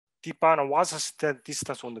define a Wasserstein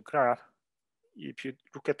distance on the graph. If you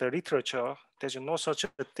look at the literature, there's no such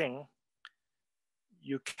a thing.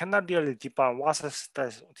 You cannot really define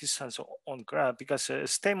Wasserstein distance on graph because the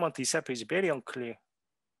statement itself is very unclear.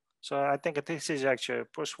 So I think this is actually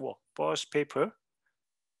first paper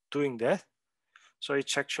doing that. So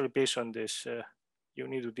it's actually based on this. You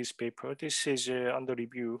need to do this paper. This is under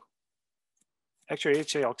review. Actually,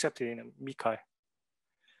 it's accepted in Mikai.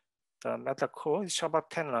 The Matlab code is about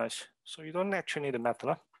 10 lines. So you don't actually need a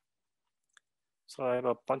Matlab. So I have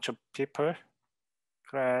a bunch of paper.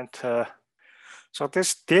 And so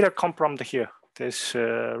this data come from here. This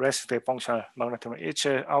rest functional magnetic. It's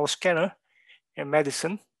our scanner in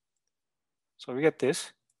Madison. So we get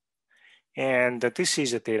this. And this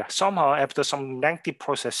is the data. Somehow, after some lengthy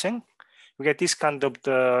processing, we get this kind of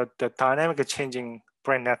the dynamic changing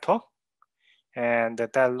brain network. And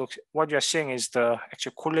that looks, what you're seeing is the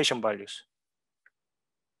actual correlation values.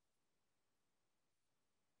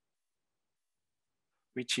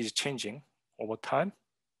 Which is changing over time.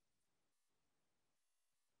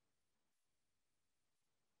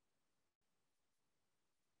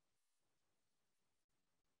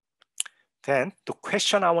 Then the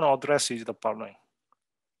question I want to address is the following.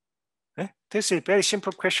 This is a very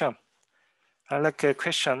simple question. I like a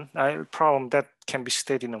question, a problem that can be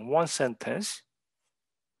stated in one sentence.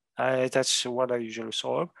 That's what I usually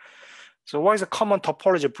solve. So what is a common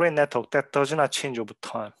topology brain network that does not change over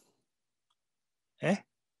time?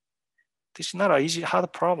 This is not an easy,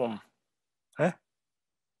 hard problem.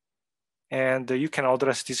 And you can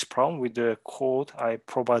address this problem with the code I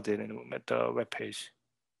provided in the web page.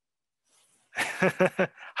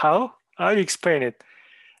 How? I'll explain it.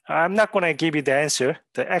 I'm not going to give you the answer,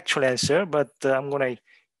 the actual answer, but I'm going to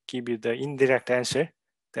give you the indirect answer.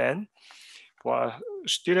 Then, for a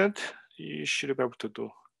student, you should be able to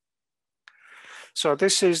do. So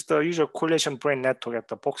this is the usual correlation brain network at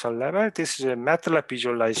the voxel level. This is a Matlab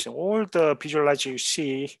visualization. All the visualization you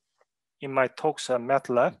see in my talks are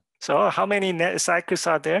Matlab. So how many cycles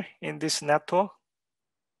are there in this network?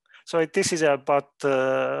 So this is about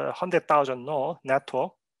 100,000 node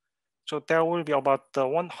network. So there will be about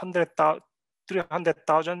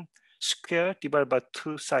 300,000 square divided by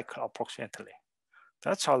 2 cycle approximately.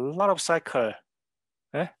 That's a lot of cycle.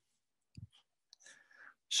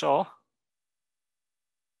 So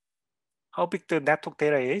how big the network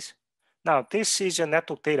data is? Now this is a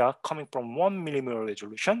network data coming from 1 millimeter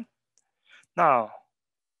resolution. Now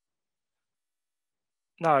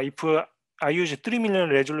if I use a 3 million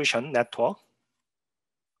resolution network,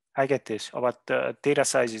 I get this, about the data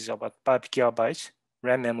size is about 5 gigabytes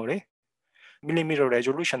RAM memory. Millimeter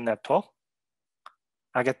resolution network,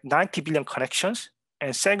 I get 90 billion connections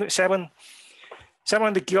and 700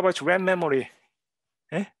 gigabytes RAM memory.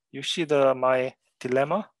 You see my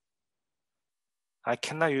dilemma? I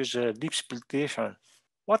cannot use Lip's filtration.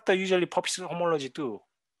 What the usually population homology do?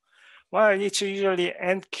 Well, it's usually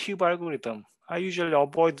n-cube algorithm. I usually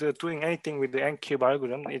avoid doing anything with the n-cube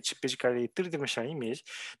algorithm. It's basically three-dimensional image.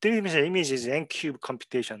 Three-dimensional image is n-cube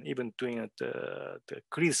computation, even doing the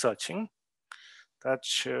grid searching.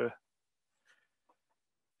 That's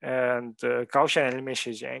and Gaussian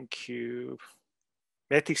elimination is n-cube.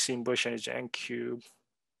 Matrix inversion is n-cube.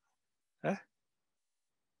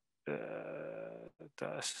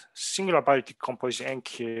 The singular value decomposition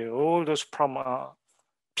n-cube. All those from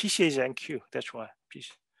PC is n-cube. That's why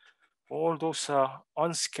PC. All those are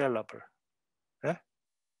unscalable.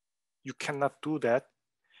 You cannot do that.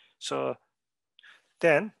 So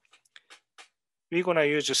then we're gonna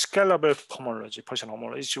use a scalable homology, Poisson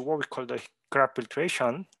homology. It's what we call the graph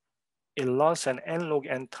filtration. It lasts an n log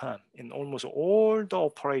n time in almost all the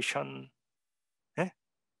operation.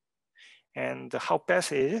 And how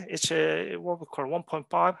fast is it? It's a what we call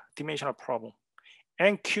 1.5 dimensional problem.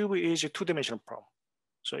 N cube is a 2-dimensional problem.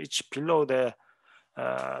 So it's below the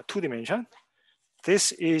 2 dimension.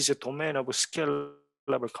 This is a domain of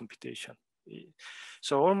scalable computation.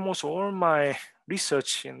 So almost all my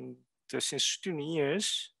research since student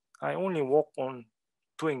years, I only work on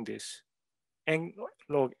doing this n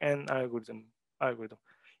log n algorithm.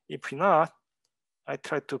 If not, I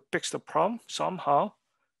try to fix the problem somehow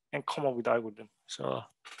and come up with algorithm. So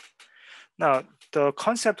now the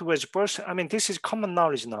concept was first, I mean, this is common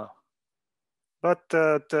knowledge now, but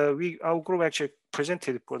our group actually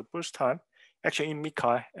presented it for the first time, actually in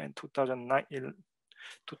Mikai in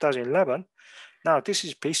 2011. Now this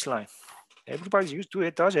is baseline. Everybody used to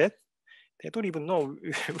it, does it. They don't even know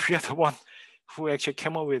we are the one who actually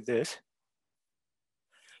came up with this.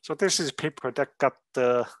 So this is a paper that got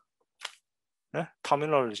the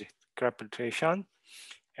terminology, graph filtration,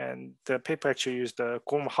 and the paper actually used the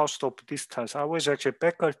Gorm-Hausdorff distance. I was actually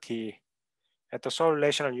faculty at the Seoul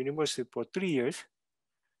National University for 3 years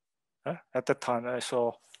at the time. So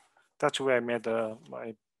that's where I made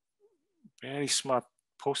my very smart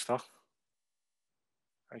postdoc.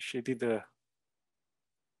 She did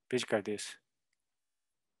basically this.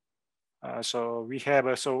 So we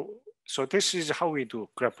have so this is how we do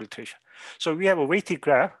graph filtration. So we have a weighted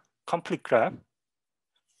graph, complete graph.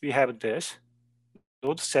 We have this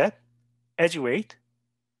node set, edge weight.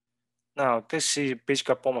 Now this is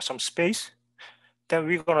basically form of some space. Then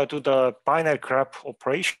we're gonna do the binary graph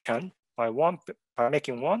operation by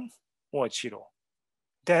making 1 or 0.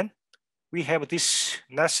 Then we have this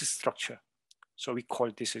nested structure. So we call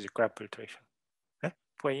this as a graph filtration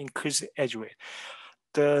for increased edge weight.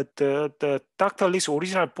 The Dr. Lee's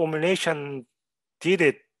original formulation did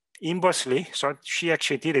it inversely. So she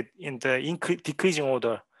actually did it in the decreasing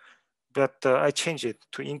order, but I changed it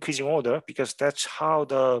to increasing order because that's how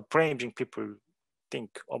the brain imaging people think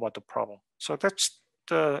about the problem. So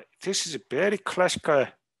this is a very classical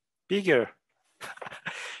figure.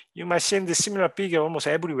 You might see the similar figure almost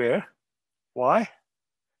everywhere. Why?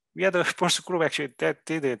 We are the first group actually that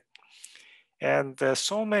did it. And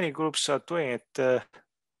so many groups are doing it.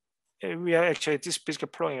 We are actually this basically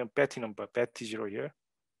plotting a Betty number, Betty 0 here.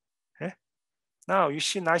 Now you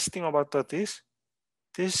see nice thing about this.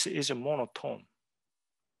 This is a monotone.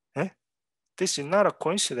 This is not a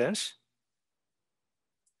coincidence.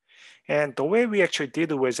 And the way we actually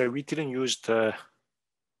did it was that we didn't use the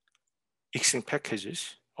existing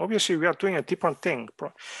packages. Obviously, we are doing a different thing.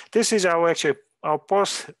 This is our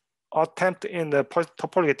first attempt in the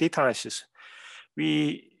topological data analysis.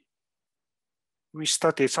 We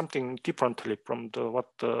started something differently from what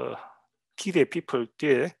the TDA people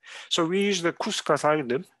did. So we used the Kuska's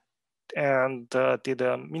algorithm and did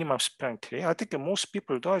a minimum span tree. I think most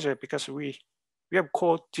people do it because we have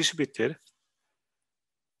code distributed.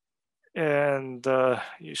 And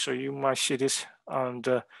so you might see this.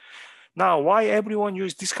 And now, why everyone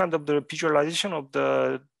use this kind of the visualization of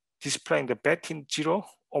the displaying the Betty 0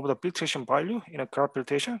 of the filtration value in a graph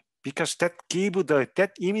filtration? Because that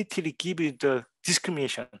immediately give you the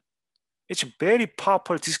discrimination. It's a very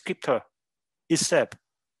powerful descriptor itself.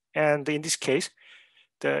 And in this case,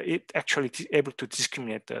 it actually is able to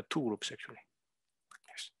discriminate the two groups actually.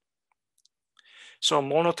 Yes. So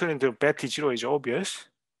monotone in the Betty 0 is obvious.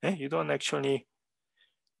 You don't actually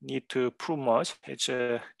need to prove much. It's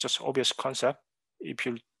just obvious concept if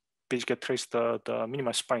you basically trace the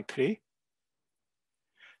minimum spanning tree.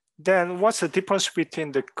 Then what's the difference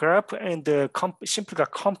between the graph and the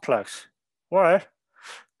simplified complex? Well,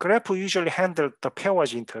 graph usually handle the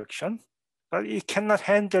pairwise interaction, but it cannot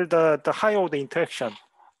handle the higher order interaction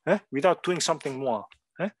without doing something more.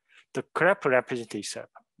 The graph represents itself,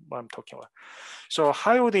 what I'm talking about. So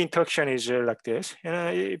higher order interaction is like this.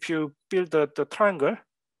 And if you build the triangle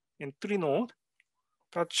in 3 nodes,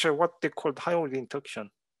 that's what they call higher order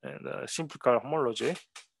interaction and simplified homology.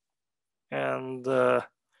 And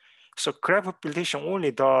so graph filtration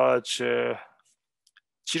only does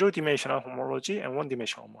 0-dimensional homology and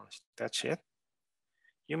 1-dimensional homology. That's it.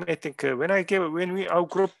 You may think when our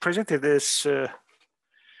group presented this, a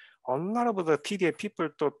lot of the TDA people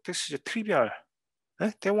thought this is trivial.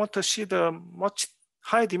 They want to see the much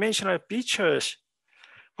high dimensional features,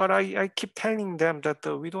 but I keep telling them that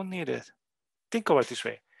we don't need it. Think about it this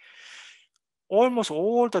way. Almost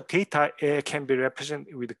all the data can be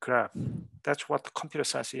represented with graph. That's what computer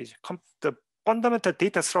science is. The fundamental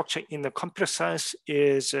data structure in the computer science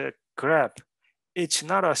is a graph. It's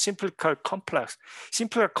not a simplified complex.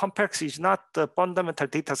 Simplified complex is not the fundamental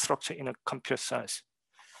data structure in a computer science.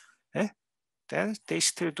 Then they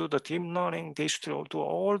still do the deep learning. They still do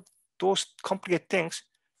all those complicated things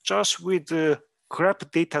just with the graph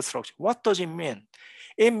data structure. What does it mean?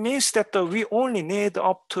 It means that we only need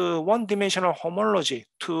up to 1-dimensional homology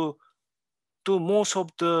to do most of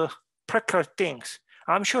the practical things.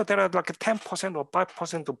 I'm sure there are like 10% or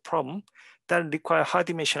 5% of problem that require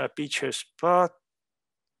high-dimensional features, but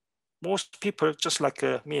most people, just like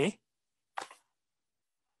me,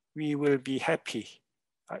 we will be happy.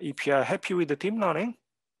 If you are happy with the deep learning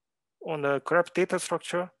on the graph data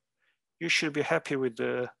structure, you should be happy with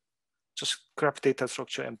the just graph data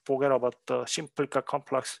structure and forget about the simple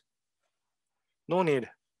complex. No need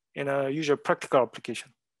in a usual practical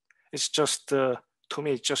application. It's just, to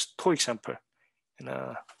me, it's just 2 examples.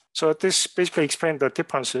 So this basically explains the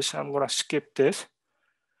differences. I'm gonna skip this.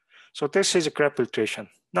 So this is a graph filtration.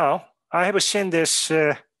 Now, I have seen this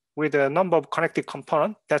with a number of connected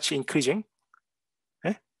components that's increasing.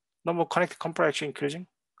 Number of connected components actually increasing.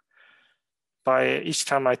 by each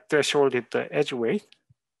time I thresholded the edge weight.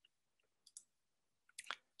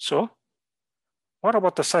 So what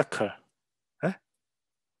about the cycle?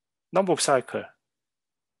 Number of cycle.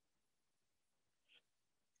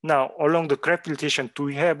 Now, along the graph filtration, do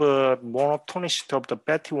we have a monotonicity of the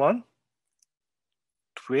Betty one?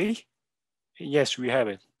 3? Yes, we have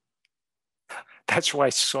it. That's why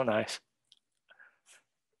it's so nice.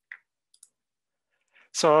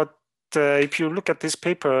 So if you look at this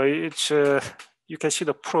paper, it's you can see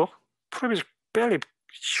the proof. Proof is very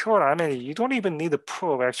short. I mean, you don't even need a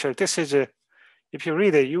proof. Actually, this is if you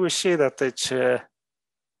read it, you will see that it's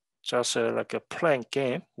just like a plain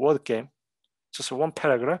game, word game. Just one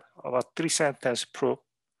paragraph, about 3-sentence proof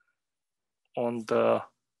on the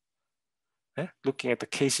looking at the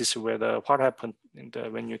cases where what happened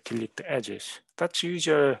when you delete the edges. That's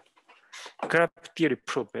usual graph theory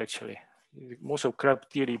proof actually. Most of graph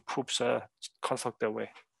theory proofs are constructed that way.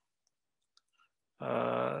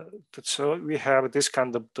 So we have this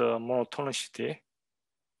kind of the monotonicity.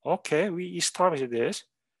 Okay, we establish this.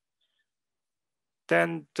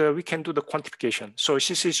 Then we can do the quantification. So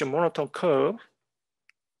this is a monotone curve.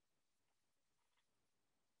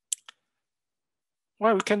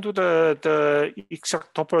 Well, we can do the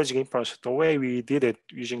exact topological inference the way we did it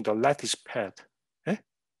using the lattice pad.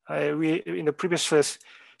 We in the previous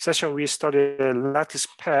session we studied a lattice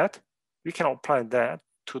pad. We can apply that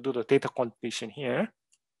to do the data quantification here.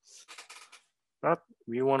 But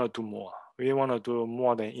we want to do more. We want to do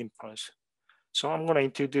more than inference. So I'm going to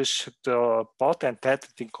introduce the but and that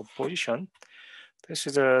decomposition. This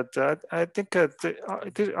is I think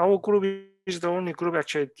our group is the only group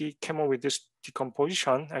actually came up with this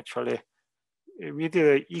decomposition. Actually, we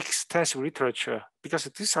did extensive literature because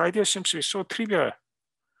this idea seems to be so trivial,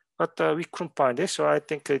 but we couldn't find it. So I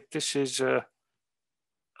think this is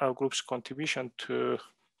our group's contribution to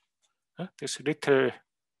this little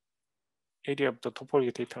area of the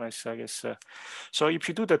topological data analysis, I guess. So if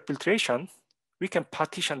you do the filtration, we can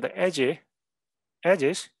partition the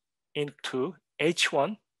edges into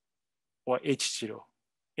H1 or H0.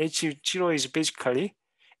 H0 is basically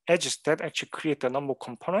edges that actually create the number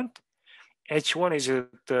component. H1 is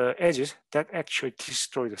the edges that actually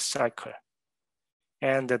destroy the cycle.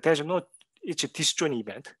 And there's no, it's a disjoint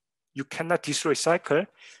event. You cannot destroy cycle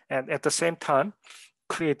and at the same time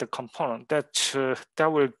create the component that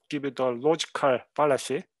will give you the logical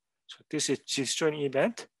fallacy. So this is disjoint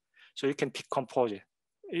event. So you can decompose it.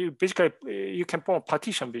 You can form a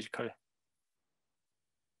partition basically.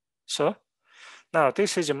 So now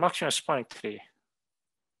this is a maximum spanning tree.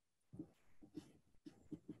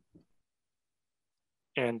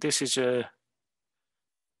 And this is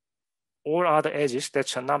all other edges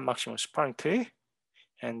that's a non-maximum spanning tree.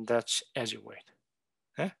 And that's edge weight.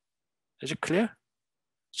 Is it clear?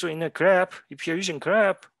 So in a graph, if you're using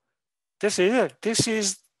graph, this is it. This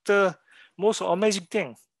is the most amazing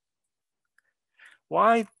thing.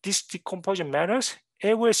 Why this decomposition matters?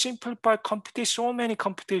 It will simplify so many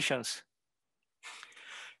computations.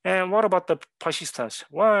 And what about the persistence?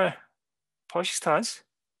 Well, persistence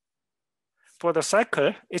for the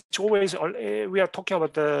cycle, it's always we are talking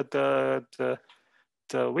about the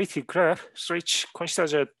weighted graph, so it's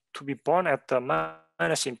considered to be born at the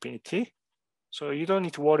minus infinity. So you don't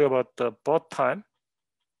need to worry about the birth time.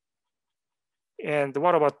 And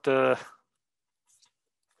what about the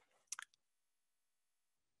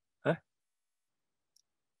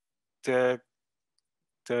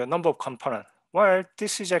number of components? Well,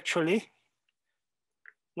 this is actually,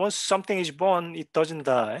 once something is born, it doesn't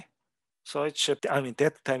die. So it's,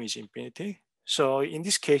 that time is infinity. So in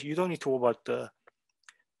this case, you don't need to worry about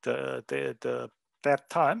that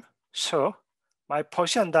time. So my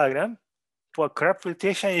Poisson diagram for graph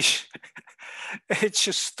filtration is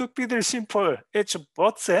it's stupidly simple. It's a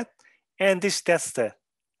birth set and this death set.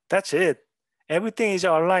 That's it. Everything is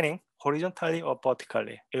aligning horizontally or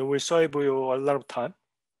vertically. It will save you a lot of time.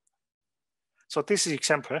 So this is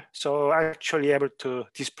example. So actually able to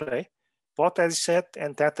display both as set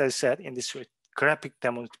and that as set in this graphic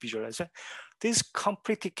demo visualizer. This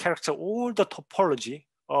completely captures all the topology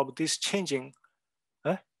of this changing,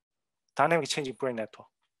 dynamic changing brain network.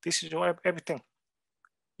 This is everything.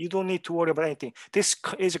 You don't need to worry about anything. This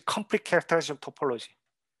is a complete characterization topology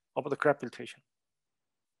of the graph filtration.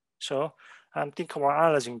 So I'm thinking about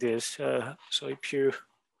analyzing this. So if you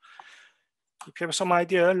have some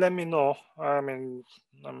idea, let me know. I mean,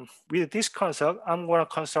 with this concept, I'm going to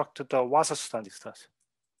construct the Wasserstein distance.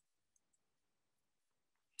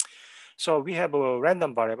 So we have a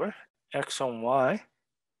random variable, x on y.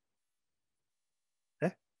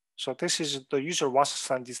 So this is the usual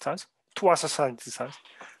Wasserstein distance, two Wasserstein distance.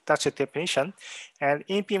 That's the definition. And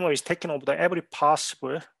infimum is taken over every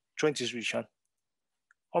possible joint distribution.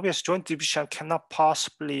 Obviously, joint distribution cannot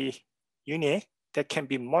possibly unique. There can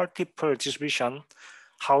be multiple distribution.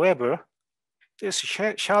 However, this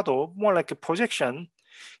shadow, more like a projection,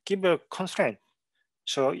 give a constraint.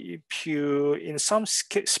 So if you, in some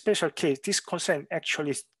special case, this constraint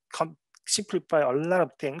actually simplify a lot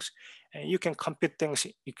of things, and you can compute things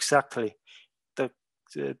exactly.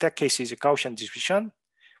 That case is a Gaussian distribution,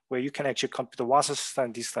 where you can actually compute the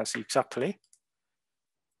Wasserstein distance exactly.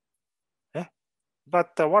 Yeah?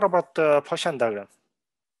 But what about the Gaussian diagram?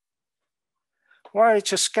 Well,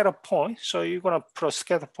 it's a scatter point. So you're gonna put a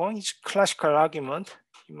scatter point. It's classical argument.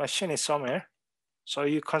 You machine it somewhere. So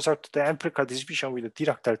you construct the empirical distribution with the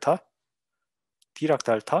Dirac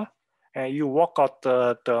delta, and you work out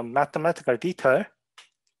the mathematical detail.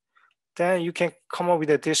 Then you can come up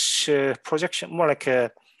with this projection, more like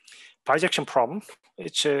a bijection problem.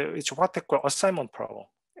 It's what they call assignment problem,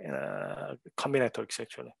 combinatorics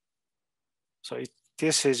actually. So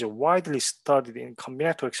this is widely studied in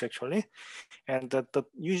combinatorics actually, and the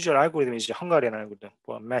usual algorithm is the Hungarian algorithm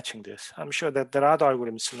for matching this. I'm sure that there are other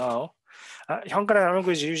algorithms now. Hungarian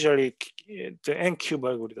algorithm is usually the n-cube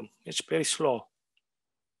algorithm. It's very slow.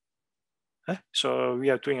 So we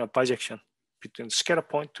are doing a bijection between scatter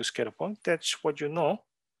point to scatter point. That's what you know.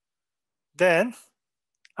 Then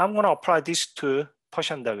I'm going to apply this to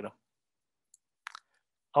Gaussian diagram.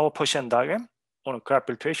 Our Gaussian diagram on a graph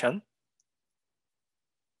filtration.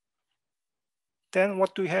 Then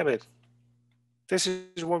what do we have it? This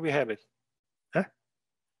is what we have it.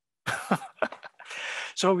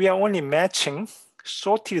 So we are only matching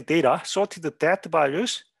sorted data, sorted depth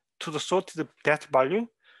values to the sorted depth value,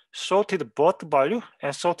 sorted birth value,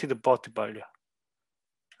 and sorted birth value.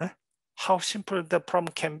 How simple the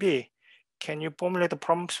problem can be. Can you formulate the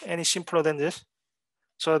problems any simpler than this?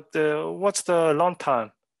 So what's the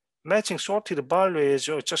runtime? Matching sorted value is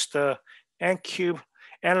just the n-cube,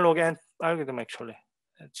 n-log n algorithm actually.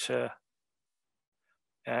 It's,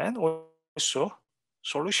 and also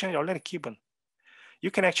solution is already given.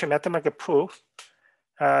 You can actually mathematically prove.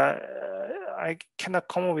 I cannot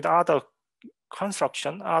come up with other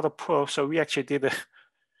construction, other proof. So we actually did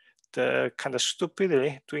the kind of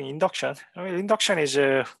stupidly doing induction. I mean, induction is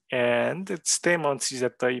and its statement is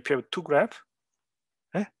that if you have two graphs,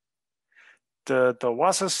 the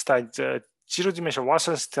Wasserstein, the zero-dimensional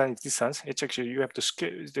Wasserstein distance, it's actually you have to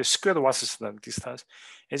the squared Wasserstein distance.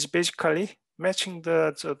 It's basically matching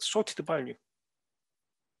the sorted value.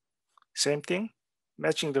 Same thing,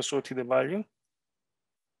 matching the sorted value.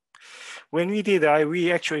 When we did,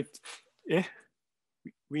 we actually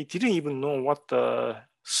we didn't even know what the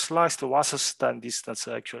sliced Wasserstein distance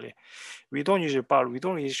actually. We don't usually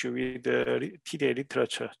read the TDA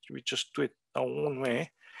literature. We just do it our own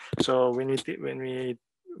way. So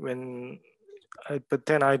but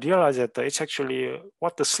then I realized that it's actually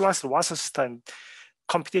what the sliced Wasserstein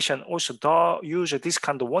computation also use this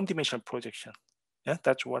kind of one-dimensional projection. Yeah,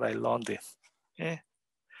 that's what I learned. Yeah.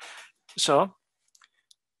 So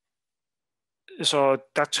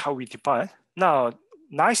that's how we define. Now,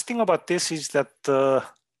 nice thing about this is that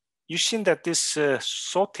you've seen that this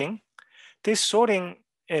sorting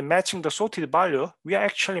matching the sorted value, we are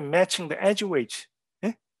actually matching the edge weight,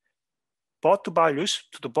 both values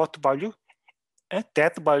to the both value, and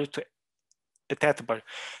that value to that value.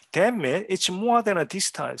 That means it's more than a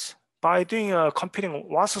distance. By doing computing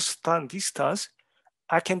Wasserstein distance,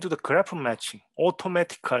 I can do the graph matching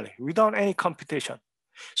automatically without any computation.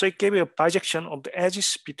 So it gave you a bijection of the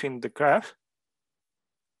edges between the graph.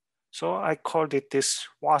 So I called it this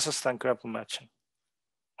Wasserstein graph matching.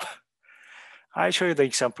 I show you the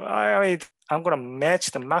example. I'm going to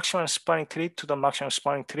match the maximum spanning tree to the maximum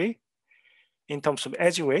spanning tree in terms of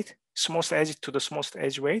edge weight, smallest edge to the smallest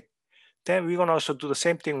edge weight. Then we're going to also do the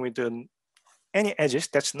same thing with any edges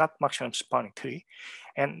that's not maximum spanning tree.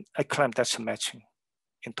 And I claim that's a matching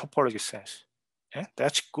in topology sense. Yeah,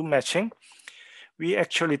 that's good matching. We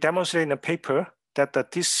actually demonstrate in a paper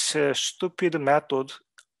that this stupid method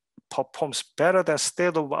performs better than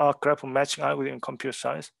state-of-the-art graph matching algorithm in computer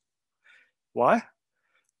science. Why?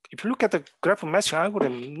 If you look at the graph matching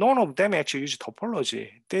algorithm, none of them actually use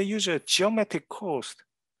topology. They use a geometric cost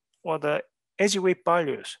or the edge weight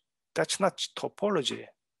values. That's not topology.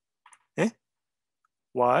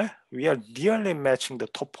 Why? We are really matching the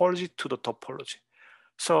topology to the topology.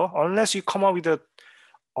 So unless you come up with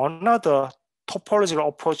another topological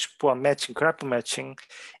approach for matching, graph matching,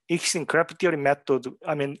 existing graph theory method,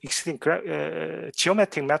 existing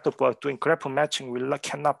geometric method for doing graph matching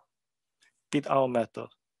cannot beat our method.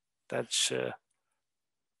 That's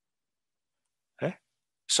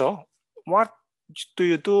So what do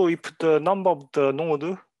you do if the number of the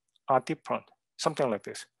nodes are different? Something like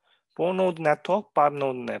this. 4-node network,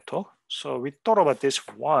 5-node network. So we thought about this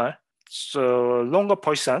one. So longer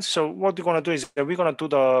persistence. So what we're gonna do is that we're gonna do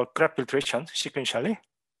the graph filtration sequentially.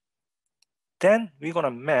 Then we're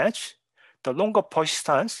gonna match the longer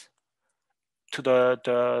persistence to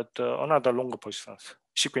the another longer persistence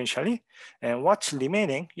sequentially. And what's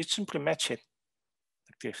remaining, you simply match it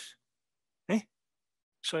like this. Okay?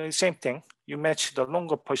 So same thing. You match the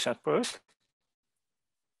longer persistence first.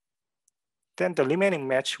 Then the remaining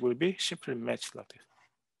match will be simply matched like this.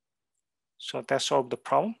 So that solves the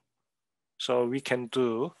problem. So we can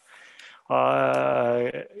do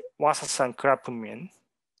Wasserstein graph mean.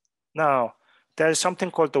 Now, there's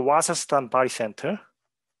something called the Wasserstein barycenter.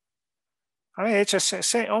 I mean, it's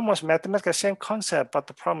just almost mathematical same concept, but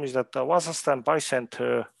the problem is that the Wasserstein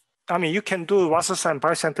barycenter, I mean, you can do Wasserstein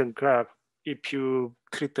barycenter graph if you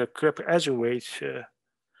treat the graph edge weight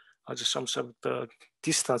as some sort of the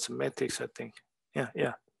distance matrix, I think.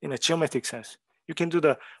 Yeah, in a geometric sense. You can do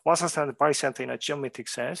the Wasserstein barycenter in a geometric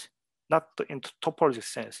sense, not in topological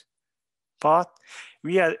sense. But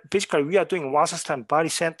we are doing Wasserstein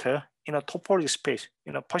barycenter in a topological space,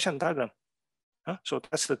 in a Partition diagram. So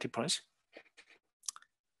that's the difference.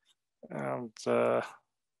 And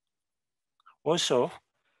also,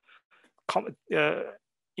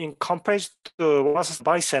 in comparison to the Wasserstein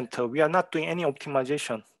barycenter, we are not doing any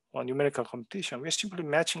optimization or numerical computation. We're simply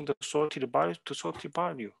matching the sorted value to sorted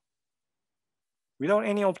value without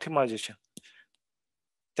any optimization.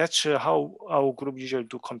 That's how our group usually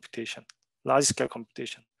do computation, large scale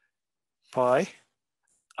computation, by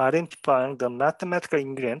identifying the mathematical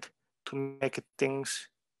ingredient to make things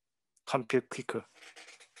compute quicker.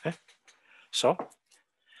 Okay? So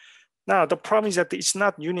now the problem is that it's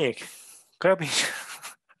not unique.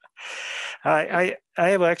 I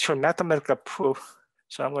have actual mathematical proof.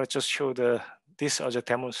 So I'm going to just show this as a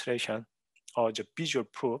demonstration or as a visual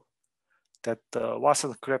proof that the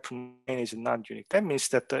Wasserstein graph is not unique. That means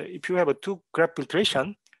that if you have a two graph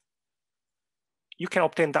filtration, you can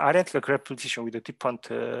obtain the identical graph filtration with a different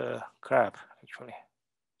graph, actually.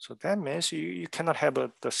 So that means you cannot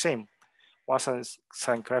have the same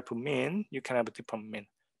Wasserstein graph mean. You can have a different mean.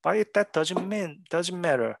 But if that doesn't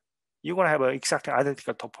matter. You're going to have an exactly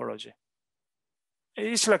identical topology.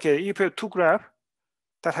 It's like if you have two graphs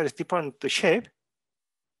that has different shape,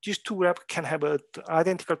 these two graphs can have an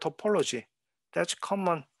identical topology. That's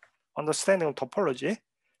common understanding of topology.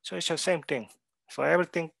 So it's the same thing. So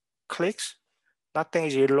everything clicks, nothing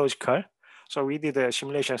is illogical. So we did a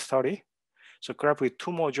simulation study. So graph with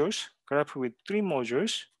 2 modules, graph with 3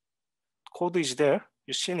 modules. Code is there,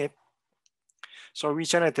 you've seen it. So we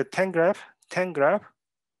generated 10 graph,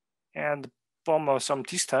 and from some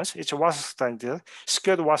distance, it's a Wasserstein distance,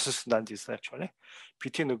 squared Wasserstein distance actually,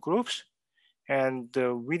 between the groups and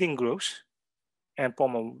within groups, and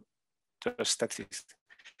from the statistics.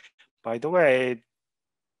 By the way,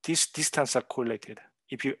 these distances are correlated.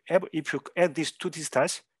 If you add these two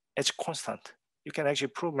distances, it's constant. You can actually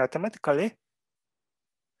prove mathematically.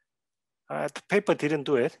 The paper didn't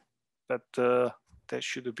do it, but that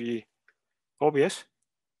should be obvious.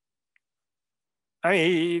 I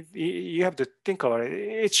mean, you have to think about it.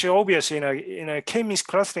 It's obvious in a K-means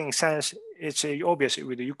clustering sense. It's obvious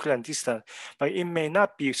with the Euclidean distance, but it may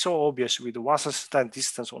not be so obvious with the Wasserstein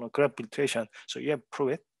distance on a graph filtration. So you have to prove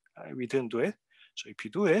it. We didn't do it. So if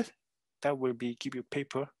you do it, that will be give you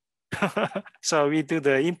paper. So we do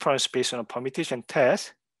the inference based on a permutation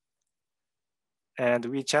test, and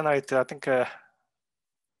we generate, I think,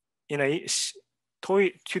 in a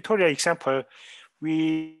tutorial example,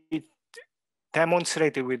 we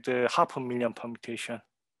demonstrated with 500,000 permutation,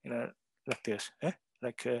 like this,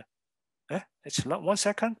 it's not 1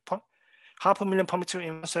 second, 500,000 permutation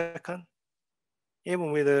in 1 second,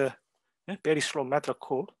 even with a very slow Matlab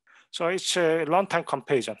code. So it's a runtime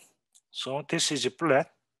comparison. So this is flat.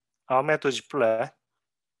 Our method is flat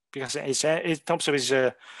because it's in terms of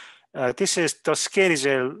this is the scale is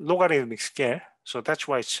a logarithmic scale, so that's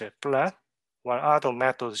why it's flat. While other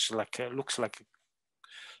methods like looks like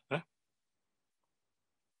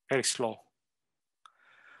very slow.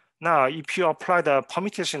 Now, if you apply the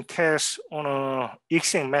permutation test on a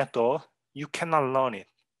Xing method, you cannot learn it.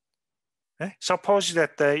 Suppose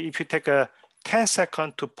that if you take a 10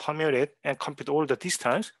 seconds to permute it and compute all the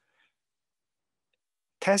distance,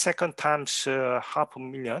 10 seconds times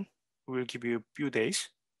 500,000 will give you a few days.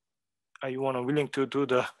 Are you willing to do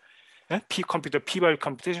the compute the p-value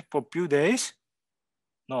computation for few days?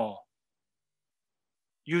 No.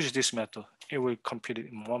 Use this method. It will compute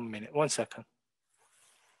it in 1 minute, 1 second.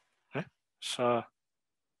 So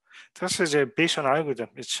This is a Bayesian algorithm.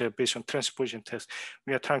 It's a Bayesian transposition test.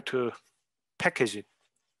 We are trying to package it.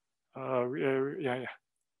 Yeah.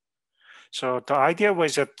 So the idea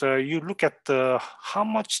was that you look at how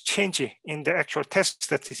much change in the actual test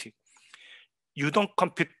statistic. You don't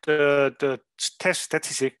compute the test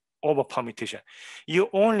statistic over permutation. You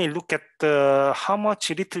only look at how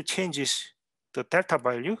much little changes, the delta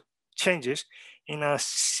value changes in a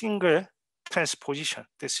single transposition.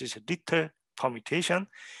 This is little permutation,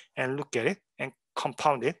 and look at it and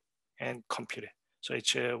compound it and compute it. So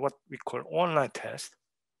it's what we call online test.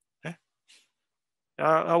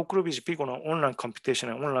 Our group is big on online computation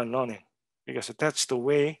and online learning because that's the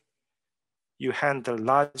way you handle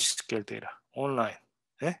large scale data online.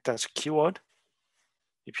 That's a keyword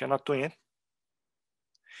if you're not doing it.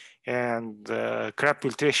 And graph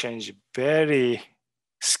filtration is very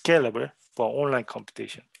scalable for online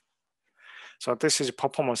computation. So this is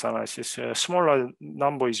performance analysis. Smaller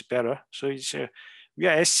number is better. So it's we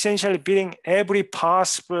are essentially building every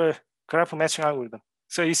possible graph matching algorithm.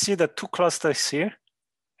 So you see the 2 clusters here,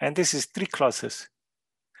 and this is 3 clusters.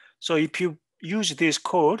 So if you use this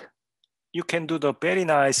code, you can do the very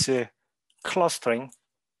nice clustering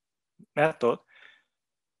method.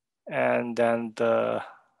 And then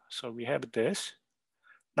so we have this.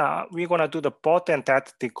 Now we're gonna do the both and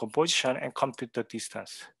that decomposition and compute the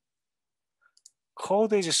distance.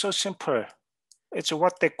 Code is so simple. It's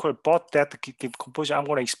what they call both that decomposition. I'm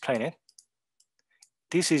gonna explain it.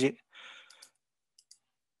 This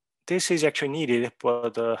is actually needed,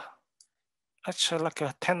 but that's like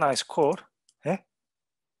a 10 lines code.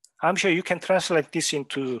 I'm sure you can translate this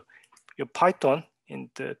into your Python in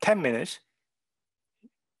 10 minutes.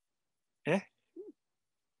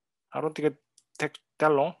 I don't think it takes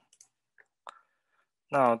that long.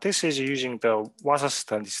 Now, this is using the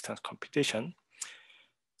Wasserstein distance computation.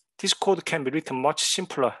 This code can be written much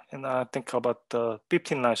simpler, and I think about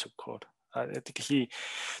 15 lines of code. I think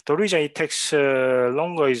the reason it takes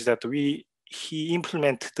longer is that he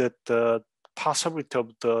implemented the possibility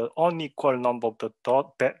of the unequal number of the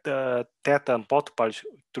data and multiplied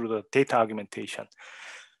through the data augmentation.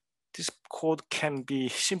 This code can be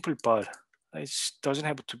simplified. It doesn't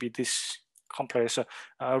have to be this complex. So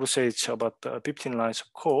I would say it's about 15 lines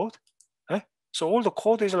of code. So all the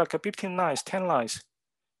code is like 15 lines, 10 lines.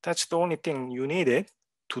 That's the only thing you needed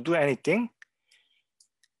to do anything.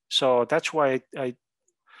 So that's why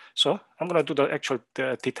so I'm gonna do the actual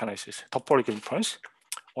data analysis, topological inference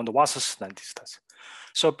on the Wasserstein distance.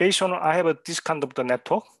 So based on, I have this kind of the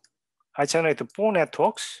network. I generate 4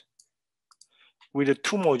 networks with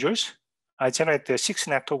 2 modules. I generate 6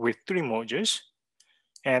 networks with 3 modules.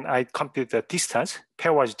 And I compute the distance,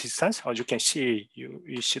 pairwise distance. As you can see,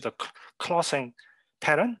 you see the crossing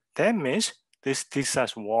pattern. That means this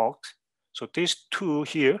distance works. So these 2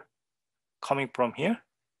 here coming from here,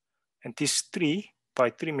 and this 3 by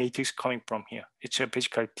 3 matrix coming from here. It's a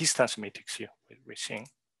basically distance matrix here we're seeing.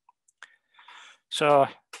 So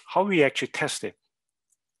how we actually test it?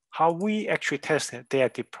 How we actually test it, they are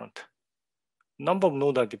different. Number of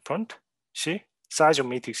nodes are different. See, size of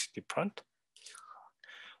matrix is different.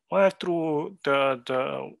 Well, through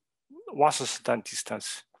the Wasserstein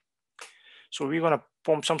distance. So we're gonna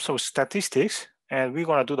form some sort of statistics, and we're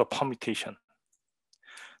gonna do the permutation.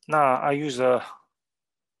 Now I use a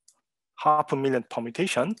 500,000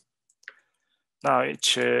 permutation. Now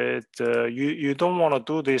it's you don't want to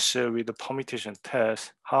do this with the permutation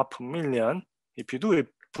test. 500,000. If you do a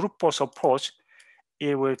brute force approach,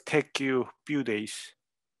 it will take you few days.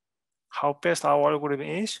 How fast our algorithm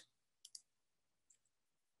is?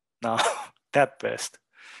 Now that fast.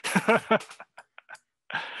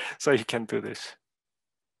 So you can do this.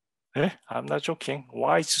 I'm not joking.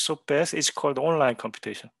 Why it's so fast? It's called online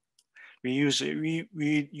computation. We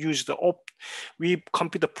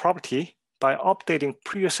compute the property by updating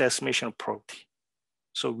previous estimation property.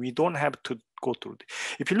 So we don't have to go through it.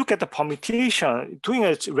 If you look at the permutation,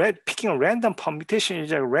 picking a random permutation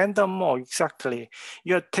is a random mode, exactly.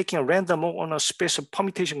 You're taking a random mode on a special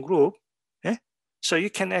permutation group. So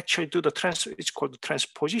you can actually do it's called the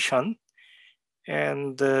transposition.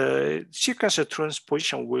 And the sequential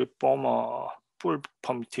transposition will form a full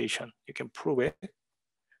permutation. You can prove it.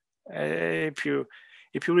 If you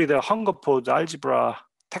read the Hungerford algebra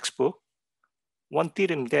textbook, one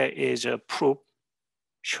theorem there is a proof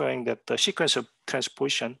showing that the sequence of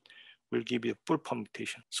transposition will give you full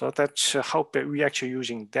permutation. So that's how we actually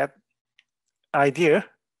using that idea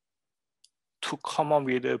to come up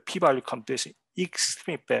with a p-value computation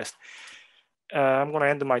extremely fast. I'm going to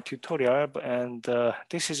end my tutorial, and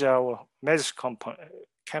this is our Madison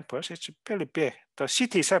campus. It's fairly big. The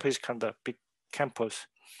city itself is kind of big campus.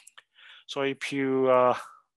 So if you